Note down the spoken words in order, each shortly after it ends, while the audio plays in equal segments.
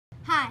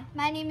Hi,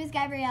 my name is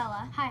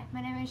Gabriella. Hi, my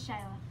name is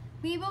Shyla.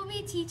 We will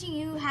be teaching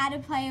you how to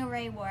play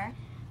Array War.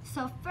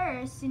 So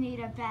first, you need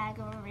a bag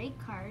of array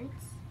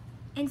cards.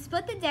 And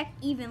split the deck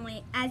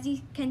evenly, as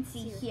you can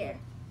see here.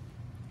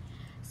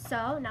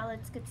 So now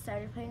let's get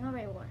started playing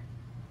Array War.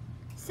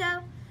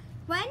 So,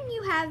 when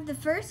you have the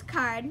first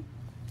card,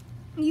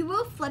 you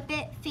will flip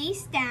it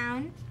face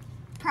down,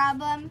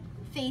 problem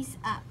face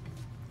up.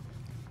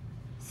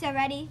 So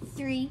ready?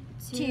 3,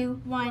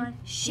 2, 1,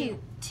 shoot.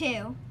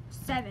 2.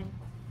 7.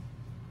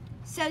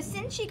 So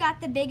since she got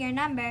the bigger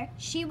number,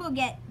 she will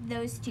get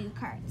those 2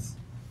 cards.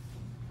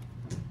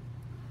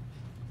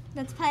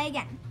 Let's play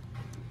again.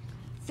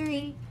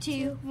 3,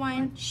 2,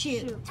 1,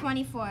 shoot.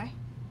 24.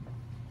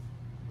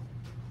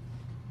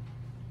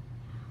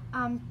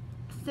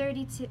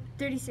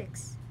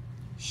 36.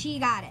 She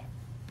got it.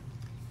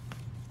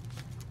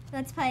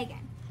 Let's play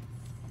again.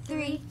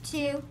 3,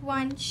 2,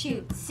 1,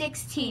 shoot.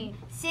 16.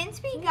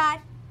 Since we got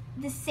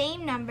the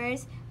same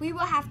numbers, we will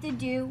have to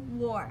do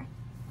war.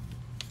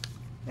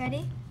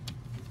 Ready?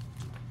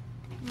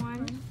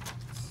 1,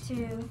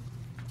 2,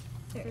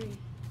 3.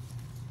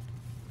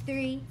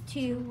 3,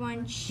 2,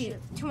 1, shoot.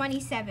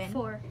 27.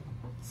 4.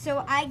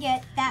 So I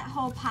get that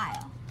whole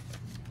pile.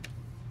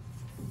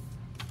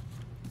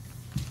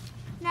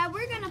 Now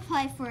we're going to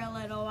play for a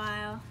little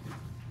while.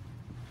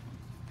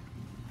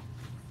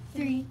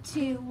 3,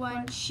 2,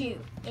 1, shoot.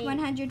 8.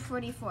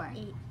 144.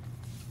 8.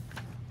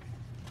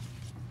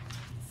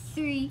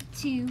 3,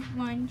 2,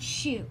 1,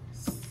 shoot.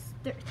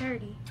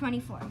 30.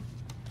 24.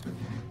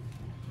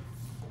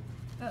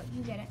 Oh,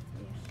 you get it.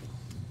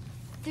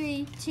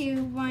 3,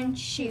 2, 1,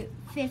 shoot.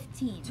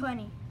 15.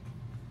 20.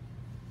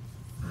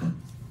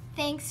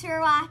 Thanks for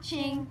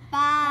watching.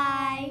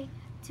 Bye.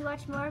 To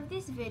watch more of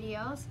these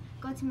videos,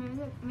 go to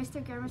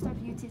Mr. Germer's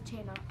YouTube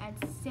channel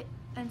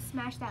and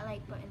smash that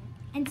like button.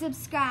 And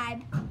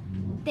subscribe.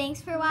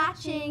 Thanks for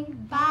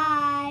watching.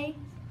 Bye.